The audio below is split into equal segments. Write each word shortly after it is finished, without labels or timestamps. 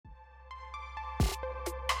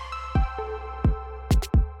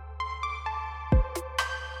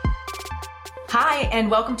Hi, and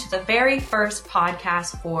welcome to the very first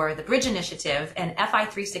podcast for the Bridge Initiative and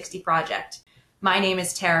FI360 project. My name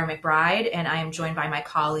is Tara McBride, and I am joined by my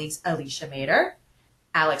colleagues Alicia Mader,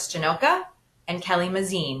 Alex Janoka, and Kelly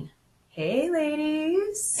Mazine. Hey,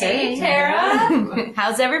 ladies. Hey, Tara.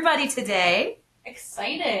 How's everybody today?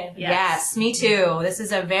 Excited. Yes, me too. This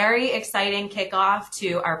is a very exciting kickoff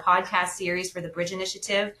to our podcast series for the Bridge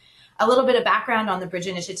Initiative. A little bit of background on the Bridge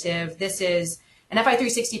Initiative. This is an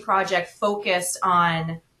FI360 project focused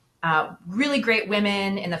on really great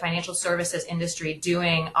women in the financial services industry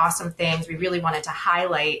doing awesome things. We really wanted to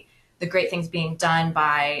highlight the great things being done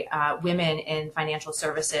by women in financial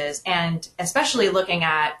services, and especially looking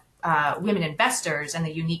at women investors and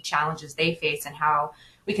the unique challenges they face and how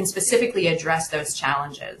we can specifically address those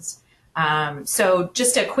challenges. So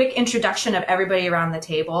just a quick introduction of everybody around the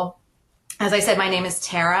table. As I said, my name is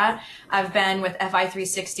Tara. I've been with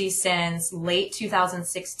FI360 since late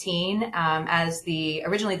 2016 as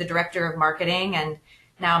originally the director of marketing, and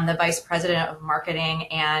now I'm the vice president of marketing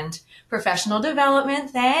and professional development.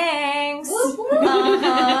 Thanks. So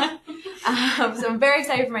I'm very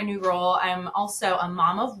excited for my new role. I'm also a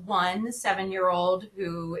mom of one 7-year-old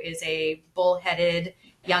who is a bullheaded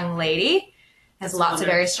young lady. Has lots of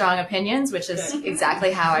very strong opinions, which is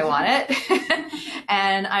exactly how I want it.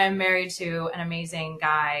 And I'm married to an amazing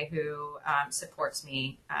guy who supports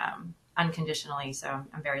me unconditionally. So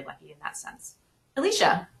I'm very lucky in that sense.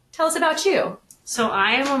 Alicia, tell us about you. So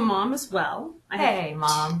I am a mom as well. Hey,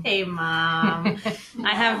 Mom. Hey, Mom.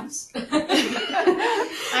 I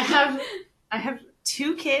have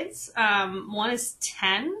 2 kids. One is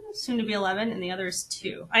 10, soon to be 11, and the other is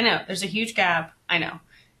 2. I know, there's a huge gap. I know.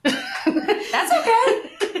 That's okay.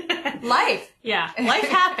 Life. Yeah, life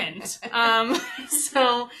happened.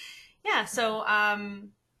 So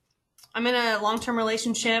I'm in a long-term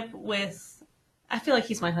relationship with, I feel like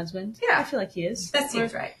he's my husband. Yeah. I feel like he is. That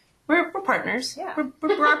seems right. We're partners. Yeah.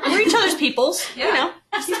 We're each other's peoples. Yeah. You know.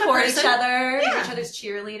 Support each other. Yeah. Each other's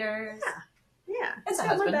cheerleaders. Yeah. It's a I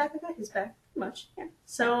got my husband. back. I got his back. Pretty much. Yeah.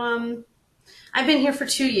 So I've been here for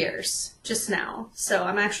 2 years just now. So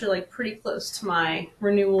I'm actually like pretty close to my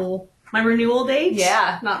renewal date.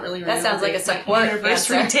 Yeah. Not really. That sounds like a my support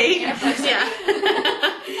anniversary answer. date. Yeah.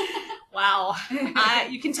 Wow.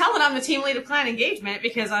 You can tell that I'm the team lead of client engagement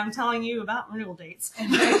because I'm telling you about renewal dates.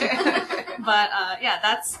 But yeah,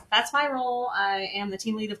 that's my role. I am the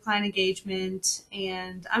team lead of client engagement,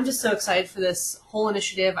 and I'm just so excited for this whole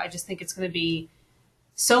initiative. I just think it's going to be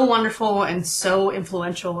so wonderful and so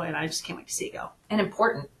influential, and I just can't wait to see it go. And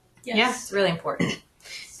important. Yes. Yeah, it's really important.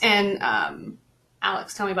 And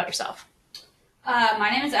Alex, tell me about yourself. My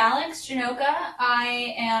name is Alex Janoka.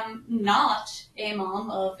 I am not a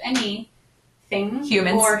mom of anything.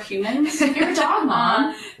 Humans. Or humans. You're a dog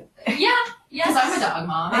mom. Yeah. Yes. Because I'm a dog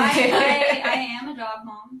mom. I am a dog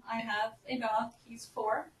mom. I have a dog. He's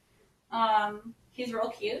 4. He's real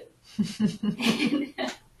cute.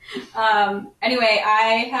 Anyway,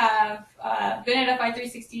 I have been at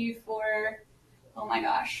FI360 for, oh my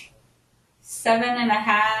gosh,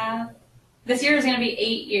 7.5. This year is going to be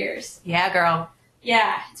 8 years. Yeah, girl.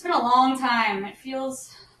 Yeah, it's been a long time. It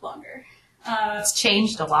feels longer. It's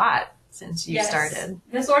changed a lot since you Yes. started.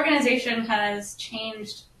 This organization has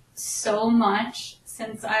changed so much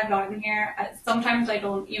since I've gotten here. Sometimes I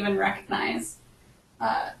don't even recognize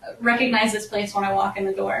this place when I walk in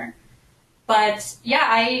the door. But yeah,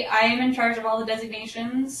 I am in charge of all the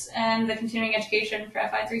designations and the continuing education for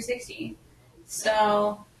FI360.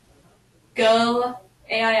 So go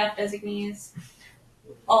AIF designees,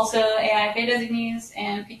 also AIFA designees,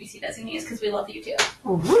 and PPC designees, because we love you too.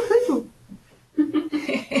 Woohoo!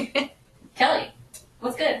 Kelly,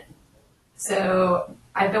 what's good? So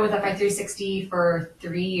I've been with FI360 for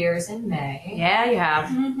 3 years in May. Yeah, you have.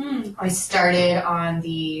 Mm-hmm. I started on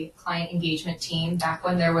the client engagement team back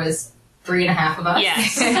when there was 3.5 of us.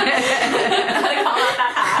 Yes. Gotta call out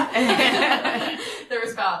that half. There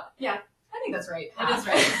was about, yeah, I think that's right. It is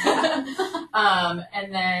right.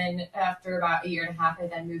 And then after about 1.5 years, I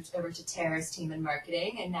then moved over to Tara's team in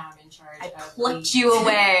marketing, and now I'm in charge I of plucked you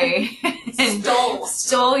away and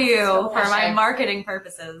stole you for my Hashtag- marketing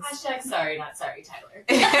purposes. Hashtag sorry, not sorry, Tyler.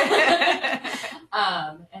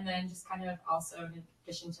 And then just kind of also in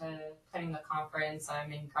addition to planning the conference,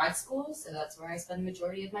 I'm in grad school, so that's where I spend the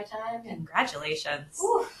majority of my time. And Congratulations.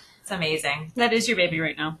 Ooh, It's amazing. That is your baby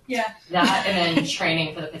right now. Yeah. that and then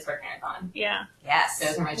training for the Pittsburgh Marathon. Yeah. Yes.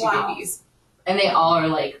 Those are my 2 Wow. babies. And they all are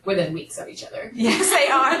like within weeks of each other. Yes, they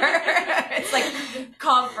are. It's like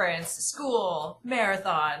conference, school,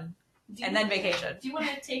 marathon, and then vacation. Do you want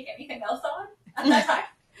to take anything else on at that time?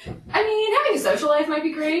 I mean, having a social life might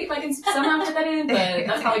be great if I can somehow fit that in, but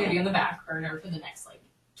that's probably gonna be on the back burner for the next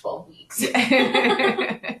 12 weeks.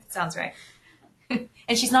 Sounds right.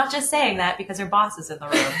 And she's not just saying that because her boss is in the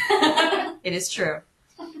room. It is true.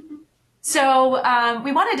 So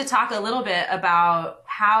we wanted to talk a little bit about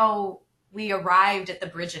how we arrived at the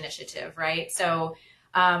Bridge Initiative, right? So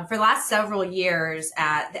for the last several years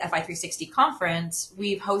at the FI360 conference,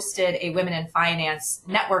 we've hosted a Women in Finance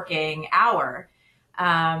networking hour.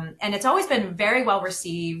 And it's always been very well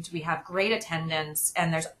received. We have great attendance,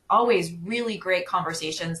 and there's always really great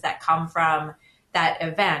conversations that come from that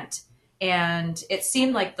event. And it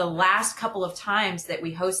seemed like the last couple of times that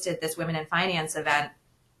we hosted this Women in Finance event,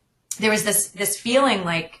 there was this feeling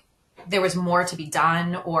like there was more to be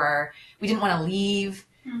done, or we didn't want to leave.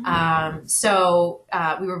 Mm-hmm. So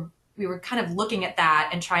we were kind of looking at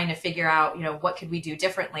that and trying to figure out, what could we do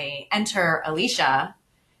differently? Enter Alicia.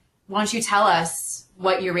 Why don't you tell us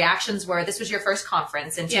what your reactions were? This was your first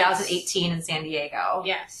conference in 2018 in San Diego.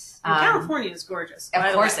 Yes. California is gorgeous.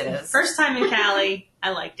 Of course it is. First time in Cali,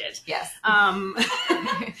 I liked it. Yes.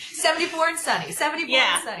 74 and sunny. 74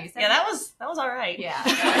 and sunny. 74. Yeah, that was all right. Yeah.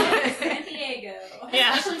 San Diego.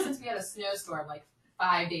 Yeah. Especially since we had a snowstorm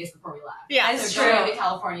 5 days before we left. Yeah, it's so true. going to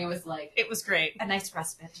California was it was great. A nice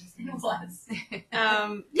respite. It was.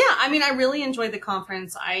 I mean, I really enjoyed the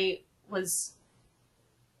conference. I was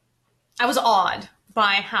awed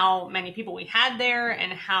by how many people we had there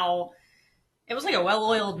and how it was like a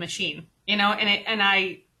well-oiled machine,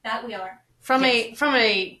 That we are. From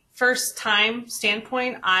a first time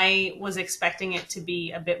standpoint, I was expecting it to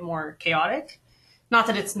be a bit more chaotic. Not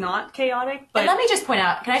that it's not chaotic, but and let me just point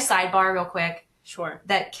out, can I sidebar real quick? Sure.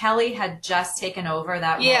 That Kelly had just taken over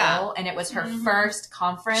that role, and it was her first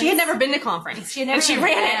conference. She had never been to conference. She had never and she even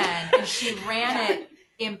ran been, it. and she ran it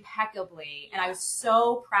impeccably, and I was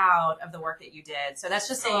so proud of the work that you did. So that's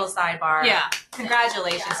just a little sidebar. Yeah.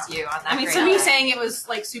 Congratulations to you on that. I mean, great so me event. saying it was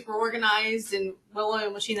super organized and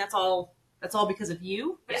well-oiled machine, that's all because of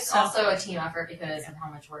you. But it's also a team effort because of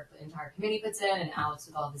how much work the entire committee puts in, and Alex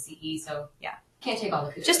with all the CE. So can't take all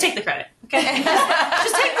the credit. Just take the credit. Okay.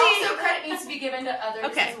 Just take also credit needs to be given to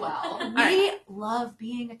others as well. We love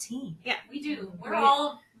being a team. Yeah, we do. We're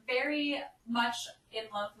all very much in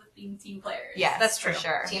love with being team players. Yes, that's true. For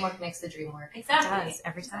sure. Teamwork makes the dream work. Exactly. It does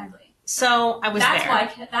every time. Exactly. So I was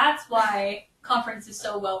there. That's why conference is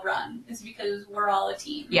so well run. Is because we're all a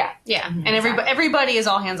team. Yeah. Yeah, Mm-hmm. and everybody is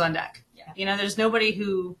all hands on deck. Yeah. There's nobody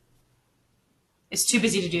who is too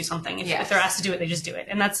busy to do something. If they're asked to do it, they just do it,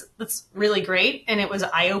 and that's really great. And it was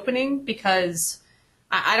eye opening because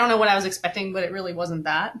I don't know what I was expecting, but it really wasn't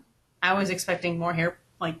that. I was expecting more hair,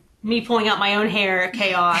 like me pulling out my own hair,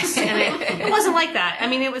 chaos, and it wasn't like that. I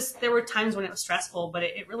mean, there were times when it was stressful, but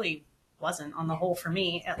it really wasn't on the whole for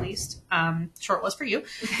me, at least. Sure, it was for you.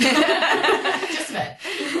 Just a bit.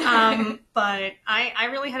 But I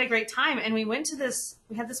really had a great time, and we had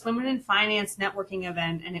this Women in Finance networking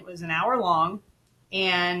event, and it was an hour long,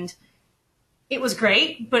 and it was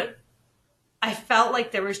great, but I felt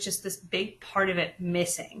like there was just this big part of it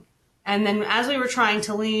missing. And then as we were trying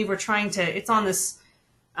to leave, it's on this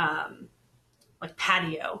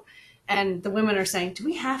patio, and the women are saying, do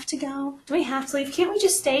we have to go? Do we have to leave? Can't we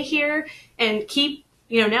just stay here and keep,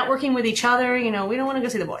 networking with each other? We don't want to go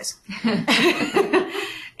see the boys.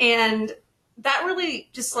 And that really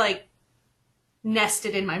just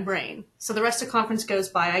nested in my brain. So the rest of the conference goes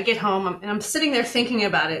by, I get home, and I'm sitting there thinking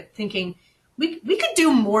about it, thinking we could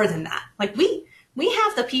do more than that. We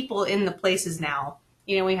have the people in the places now.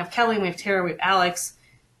 We have Kelly, we have Tara, we have Alex.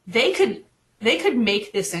 They could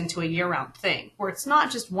make this into a year-round thing where it's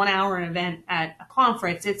not just 1 hour an event at a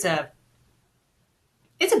conference. It's a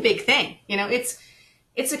big thing.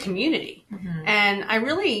 It's a community. Mm-hmm. And I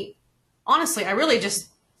really just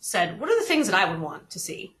said, what are the things that I would want to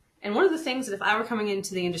see? And what are the things that if I were coming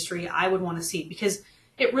into the industry, I would want to see? Because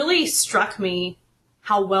it really struck me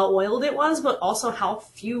how well-oiled it was, but also how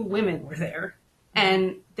few women were there.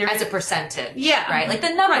 And as a percentage. Yeah. Right?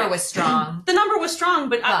 The number was strong. The number was strong,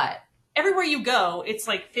 but everywhere you go, it's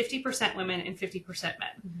 50% women and 50% men.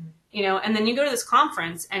 Mm-hmm. And then you go to this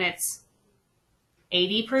conference and it's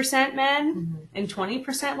 80% men and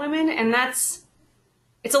 20% women. And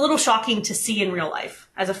it's a little shocking to see in real life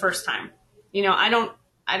as a first time. I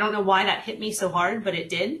don't know why that hit me so hard, but it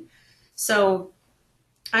did. So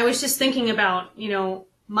I was just thinking about,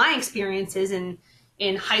 my experiences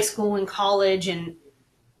in high school and college and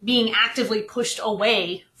being actively pushed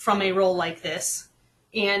away from a role like this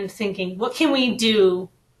and thinking, what can we do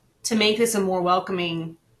to make this a more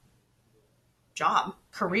welcoming job?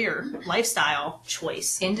 career lifestyle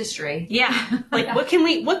choice. Industry. Yeah. Like what can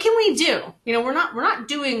we do? You know, we're not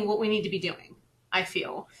doing what we need to be doing, I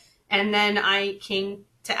feel. And then I came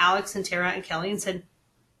to Alex and Tara and Kelly and said,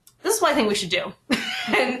 this is what I think we should do.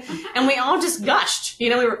 and we all just gushed. You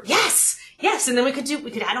know, we were, yes. And then we could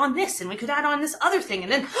add on this and we could add on this other thing.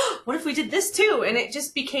 And then what if we did this too? And it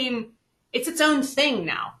just became, it's its own thing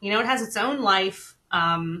now. You know, it has its own life.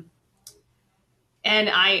 And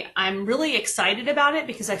I'm really excited about it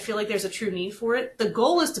because I feel like there's a true need for it. The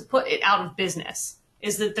goal is to put it out of business,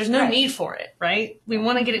 is that there's no need for it, right? We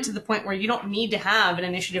want to get it to the point where you don't need to have an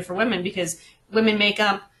initiative for women because women make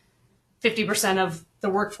up 50% of the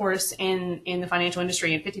workforce in the financial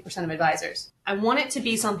industry and 50% of advisors. I want it to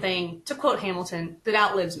be something, to quote Hamilton, that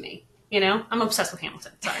outlives me. You know, I'm obsessed with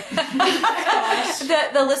Hamilton. Sorry.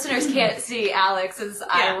 The listeners can't see Alex's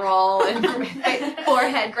eye roll and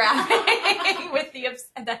forehead grabbing with the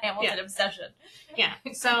Hamilton obsession. Yeah.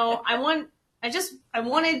 So I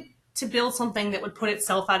wanted to build something that would put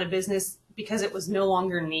itself out of business because it was no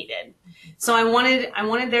longer needed. So I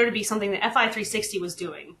wanted there to be something that FI 360 was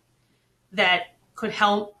doing that could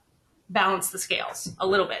help balance the scales a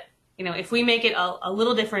little bit. You know, if we make it a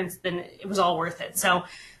little difference, then it was all worth it. So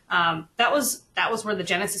that was where the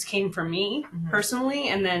genesis came for me personally.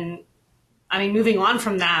 And then, I mean, moving on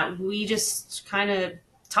from that, we just kind of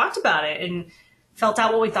talked about it and felt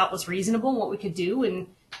out what we thought was reasonable, what we could do,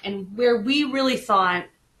 and where we really thought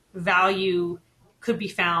value could be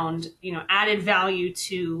found, you know, added value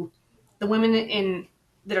to the women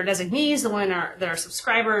that are designees, the women that are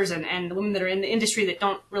subscribers, and the women that are in the industry that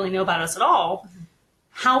don't really know about us at all.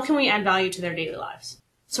 How can we add value to their daily lives?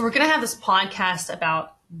 So we're going to have this podcast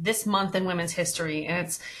about this month in women's history, and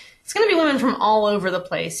it's going to be women from all over the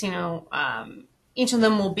place. You know, each of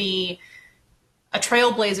them will be a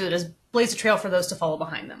trailblazer that has blazed a trail for those to follow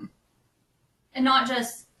behind them. And not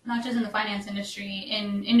just in the finance industry,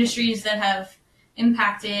 in industries that have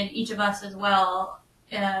impacted each of us as well.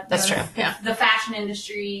 That's true. Yeah. The fashion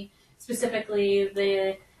industry, specifically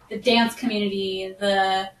the dance community,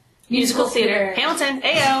 the musical theater. Hamilton,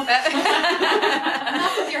 Ayo.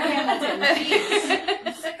 Enough with your Hamilton. Jeez.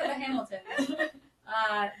 I'm sick of the Hamilton.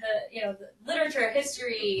 The literature,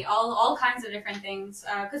 history, all kinds of different things.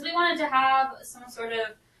 Because we wanted to have some sort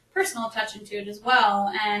of personal touch into it as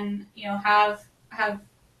well, and have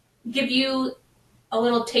give you a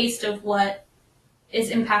little taste of what has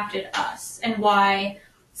impacted us and why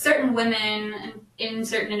certain women in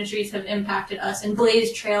certain industries have impacted us and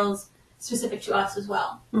blazed trails specific to us as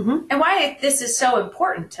well. Mm-hmm. And why this is so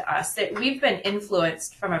important to us, that we've been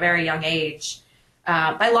influenced from a very young age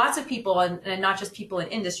by lots of people, and not just people in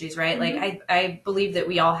industries, right? Mm-hmm. Like I believe that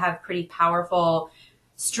we all have pretty powerful,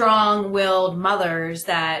 strong-willed mothers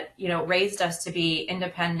that, raised us to be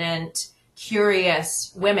independent,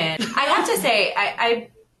 curious women. I have to say,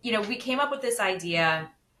 we came up with this idea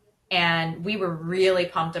and we were really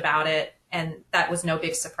pumped about it, and that was no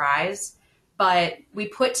big surprise. But we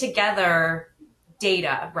put together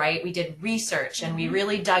data, right? We did research and we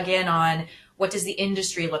really dug in on what does the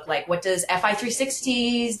industry look like? What does FI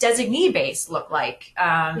 360's designee base look like?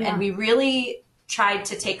 And we really tried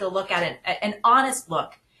to take a look at an honest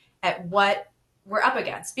look at what we're up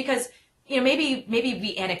against, because maybe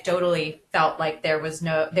we anecdotally felt like there was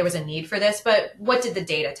a need for this, but what did the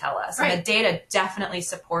data tell us? Right. And the data definitely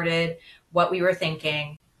supported what we were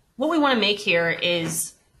thinking. What we want to make here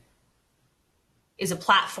is a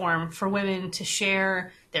platform for women to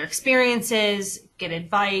share their experiences, get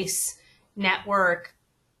advice, network,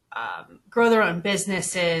 grow their own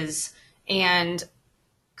businesses, and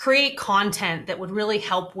create content that would really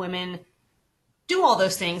help women do all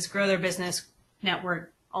those things, grow their business,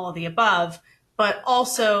 network, all of the above, but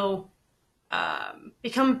also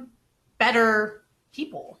become better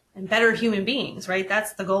people and better human beings, right?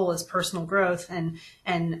 That's the goal, is personal growth. And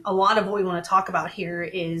a lot of what we want to talk about here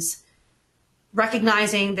is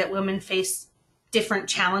recognizing that women face different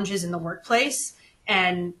challenges in the workplace.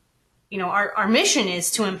 And, our mission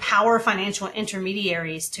is to empower financial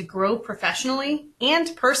intermediaries to grow professionally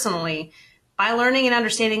and personally by learning and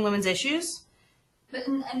understanding women's issues.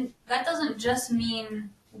 And that doesn't just mean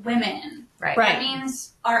women. Right. That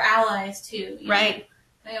means our allies too. Right.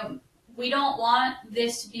 We don't want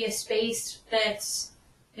this to be a space that's,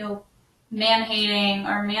 man-hating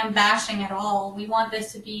or man-bashing at all. We want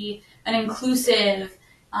this to be an inclusive,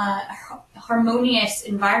 harmonious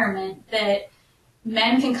environment that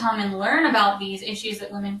men can come and learn about these issues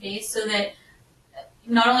that women face, so that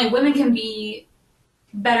not only women can be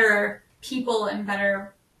better people and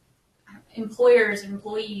better employers and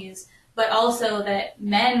employees, but also that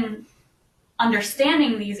men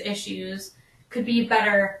understanding these issues could be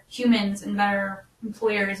better humans and better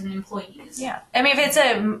employers and employees. Yeah. I mean, if it's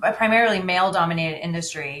a primarily male-dominated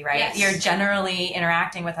industry, right? Yes. You're generally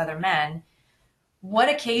interacting with other men. What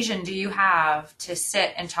occasion do you have to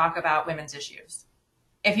sit and talk about women's issues?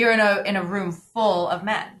 If you're in a room full of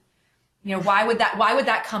men, you know, why would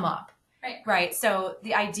that come up? Right. Right. So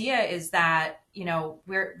the idea is that, you know,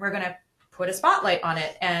 we're going to put a spotlight on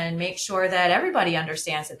it and make sure that everybody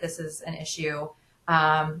understands that this is an issue,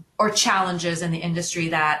 or challenges in the industry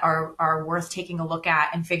that are worth taking a look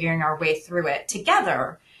at and figuring our way through it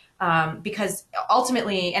together. Because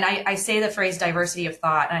ultimately, and I say the phrase diversity of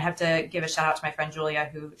thought, and I have to give a shout out to my friend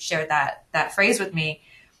Julia who shared that phrase with me.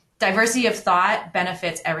 Diversity of thought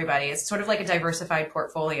benefits everybody. It's sort of like a diversified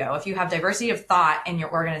portfolio. If you have diversity of thought in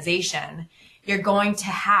your organization, you're going to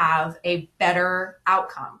have a better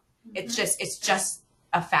outcome. It's just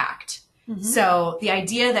a fact. Mm-hmm. So the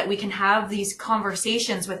idea that we can have these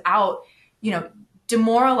conversations without, you know,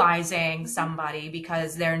 demoralizing somebody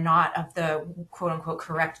because they're not of the quote unquote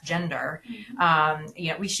correct gender. Mm-hmm.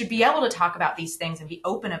 You know, we should be able to talk about these things and be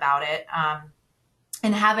open about it,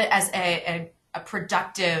 and have it as a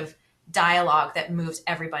productive dialogue that moves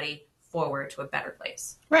everybody forward to a better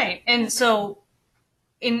place. Right. And so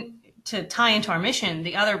to tie into our mission,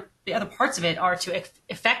 the other parts of it are to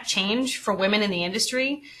effect change for women in the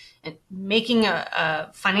industry and making a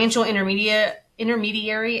financial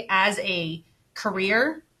intermediary as a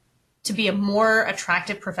career to be a more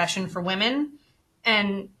attractive profession for women.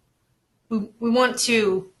 And we want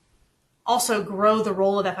to also grow the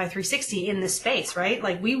role of FI360 in this space, right?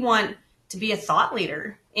 Like we want to be a thought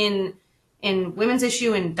leader in women's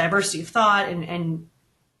issue and diversity of thought and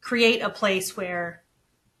create a place where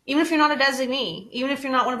even if you're not a designee, even if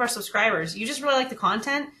you're not one of our subscribers, you just really like the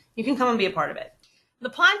content, you can come and be a part of it. The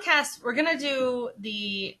podcast, we're going to do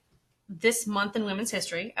this month in women's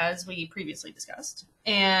history, as we previously discussed.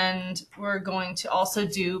 And we're going to also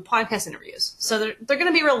do podcast interviews. So they're going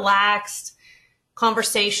to be relaxed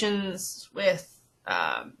conversations with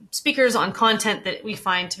speakers on content that we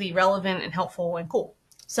find to be relevant and helpful and cool.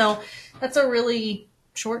 So that's a really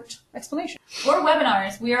short explanation. Or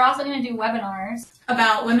webinars. We are also going to do webinars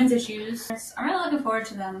about women's issues. I'm really looking forward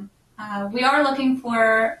to them. We are looking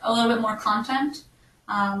for a little bit more content.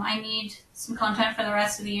 I need some content for the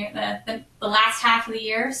rest of the year, the last half of the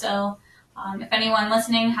year. So if anyone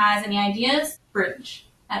listening has any ideas,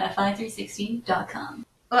 bridge@fi360.com.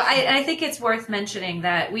 Well, I think it's worth mentioning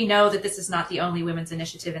that we know that this is not the only women's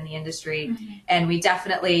initiative in the industry, mm-hmm. and we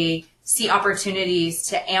definitely see opportunities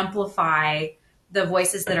to amplify the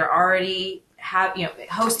voices that are already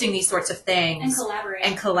hosting these sorts of things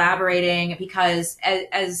and collaborating because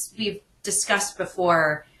as we've discussed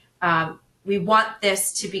before, we want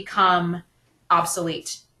this to become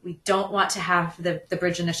obsolete. We don't want to have the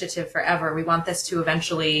Bridge Initiative forever. We want this to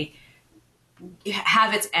eventually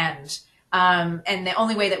have its end. And the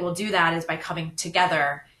only way that we'll do that is by coming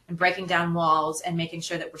together and breaking down walls and making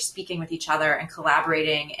sure that we're speaking with each other and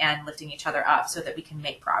collaborating and lifting each other up so that we can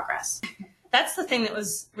make progress. That's the thing that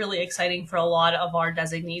was really exciting for a lot of our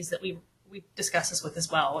designees that we discussed this with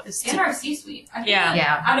as well. And our C-suite. I think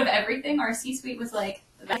out of everything, our C-suite was like...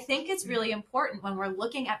 I think it's really important when we're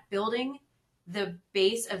looking at building the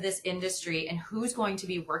base of this industry and who's going to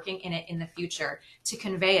be working in it in the future to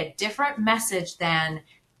convey a different message than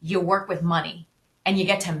you work with money and you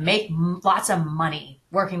get to make lots of money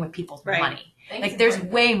working with people's money. Like there's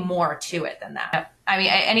way more to it than that. I mean,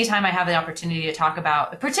 anytime I have the opportunity to talk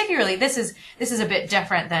about, particularly this is a bit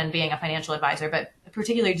different than being a financial advisor, but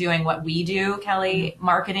particularly doing what we do, Kelly,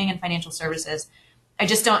 marketing and financial services. I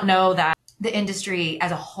just don't know that the industry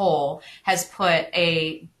as a whole has put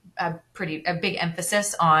a big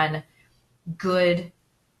emphasis on good,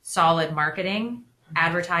 solid marketing,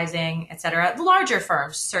 advertising, et cetera. The larger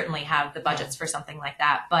firms certainly have the budgets for something like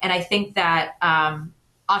that. And I think that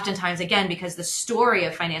oftentimes, again, because the story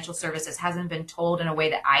of financial services hasn't been told in a way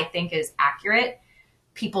that I think is accurate,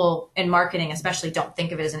 people in marketing especially don't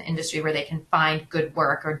think of it as an industry where they can find good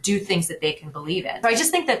work or do things that they can believe in. So I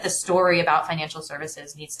just think that the story about financial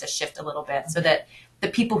services needs to shift a little bit so that the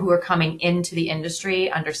people who are coming into the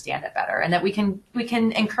industry understand it better and that we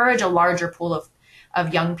can encourage a larger pool of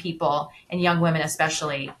young people and young women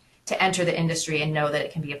especially to enter the industry and know that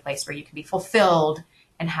it can be a place where you can be fulfilled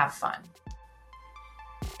and have fun.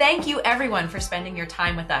 Thank you everyone for spending your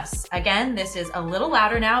time with us. Again, this is A Little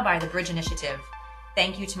Louder Now by the Bridge Initiative.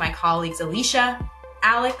 Thank you to my colleagues Alicia,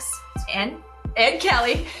 Alex, and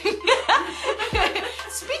Kelly.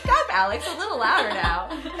 Speak up, Alex, a little louder now.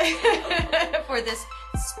 For this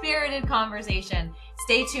spirited conversation.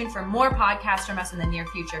 Stay tuned for more podcasts from us in the near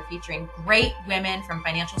future featuring great women from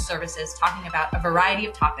financial services talking about a variety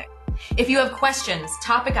of topics. If you have questions,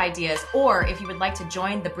 topic ideas, or if you would like to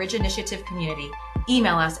join the Bridge Initiative community,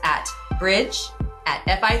 email us at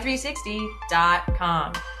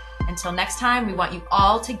bridge@fi360.com. Until next time, we want you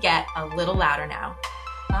all to get a little louder now.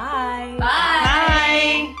 Bye. Bye.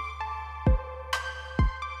 Bye.